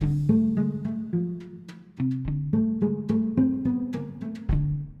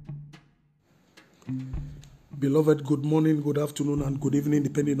Beloved, good morning, good afternoon, and good evening,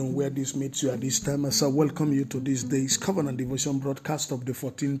 depending on where this meets you at this time. As I welcome you to this day's Covenant Devotion broadcast of the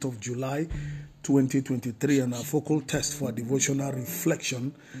 14th of July, 2023, and our focal text for devotional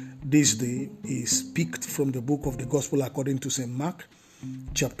reflection this day is picked from the book of the Gospel according to St. Mark,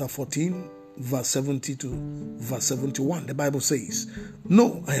 chapter 14, verse 70 to verse 71. The Bible says,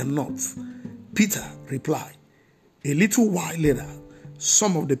 "No, I am not." Peter replied. A little while later,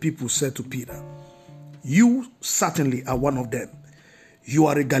 some of the people said to Peter, "You certainly are one of them. You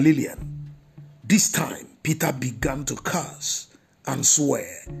are a Galilean." This time, Peter began to curse and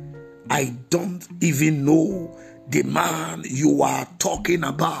swear, "I don't even know the man you are talking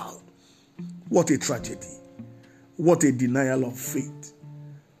about." What a tragedy. What a denial of faith.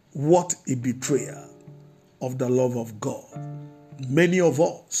 What a betrayal of the love of God. Many of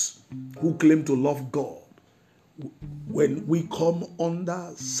us who claim to love God, when we come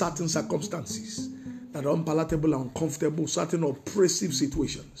under certain circumstances that are unpalatable and uncomfortable, certain oppressive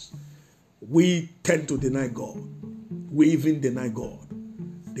situations, we tend to deny God. We even deny God.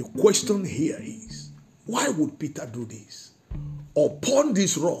 The question here is, why would Peter do this? "Upon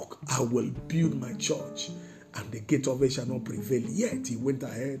this rock I will build my church, and the gate of it shall not prevail." Yet he went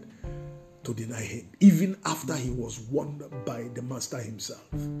ahead to deny him, even after he was warned by the master himself.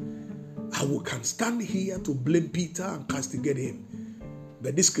 Can stand here to blame Peter and castigate him,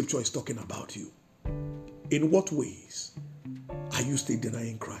 but this scripture is talking about you. In what ways are you still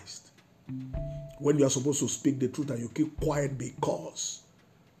denying Christ? When you are supposed to speak the truth and you keep quiet because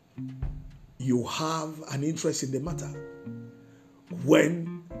you have an interest in the matter.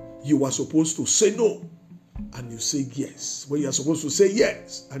 When you are supposed to say no and you say yes. When you are supposed to say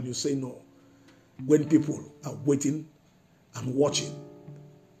yes and you say no. When people are waiting and watching,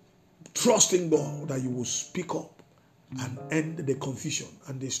 trusting God that you will speak up and end the confusion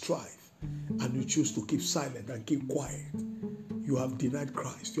and the strife, and you choose to keep silent and keep quiet, you have denied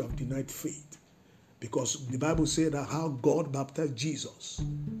Christ, you have denied faith. Because the Bible said that how God baptized Jesus,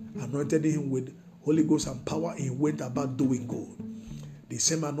 anointed him with Holy Ghost and power, he went about doing good. The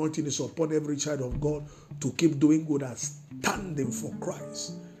same anointing is upon every child of God to keep doing good and standing for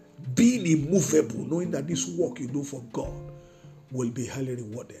Christ, being immovable, knowing that this work you do for God will be highly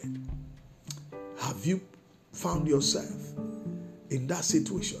rewarded. Have you found yourself in that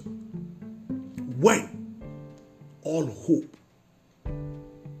situation when all hope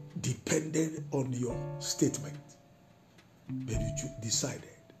depended on your statement, but you decided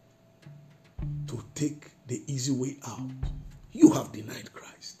to take the easy way out? You have denied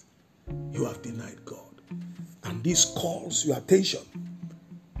Christ. You have denied God. And this calls your attention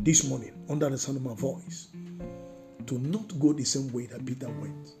this morning, under the sound of my voice, to not go the same way that Peter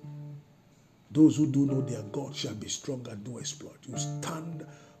went. Those who do know their God shall be strong and do exploit. You stand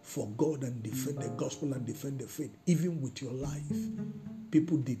for God and defend the gospel and defend the faith, even with your life.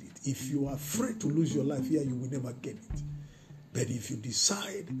 People did it. If you are afraid to lose your life here, you will never get it. But if you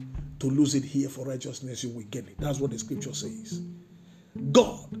decide to lose it here for righteousness, you will get it. That's what the scripture says.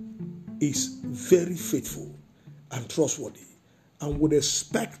 God is very faithful and trustworthy and would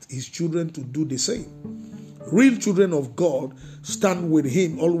expect his children to do the same. Real children of God stand with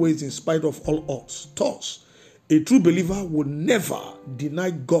him always in spite of all odds. Thus, a true believer will never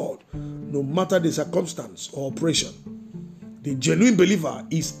deny God, no matter the circumstance or oppression. The genuine believer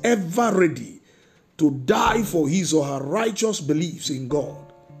is ever ready to die for his or her righteous beliefs in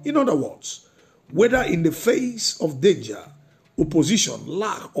God. In other words, whether in the face of danger, opposition,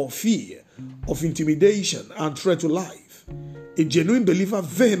 lack or fear, of intimidation and threat to life, a genuine believer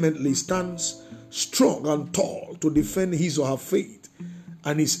vehemently stands strong and tall to defend his or her faith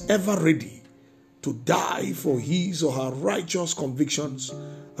and is ever ready to die for his or her righteous convictions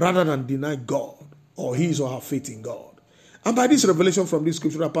rather than deny God or his or her faith in God. And by this revelation from this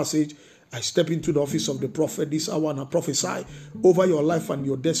scriptural passage, I step into the office of the prophet this hour and I prophesy over your life and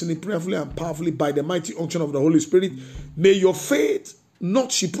your destiny prayerfully and powerfully by the mighty unction of the Holy Spirit. May your faith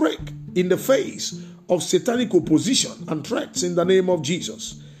not shipwreck in the face of satanic opposition and threats in the name of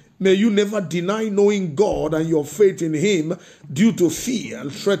Jesus. May you never deny knowing God and your faith in him due to fear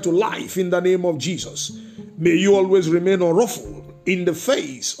and threat to life in the name of Jesus. May you always remain unruffled in the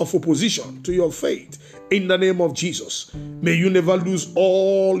face of opposition to your faith in the name of Jesus. May you never lose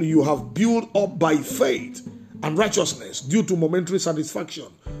all you have built up by faith and righteousness due to momentary satisfaction,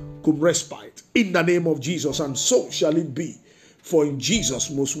 cum respite, in the name of Jesus, and so shall it be. For in Jesus'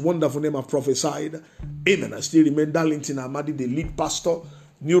 most wonderful name I've prophesied. Amen. I still remain Darlington Amadi, the lead pastor,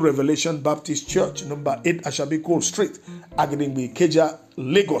 New Revelation Baptist Church, number 8 Ashabi Cole Street, Agidingbi, Ikeja,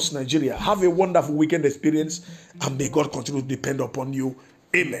 Lagos, Nigeria. Have a wonderful weekend experience and may God continue to depend upon you.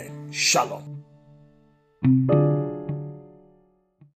 Amen. Shalom.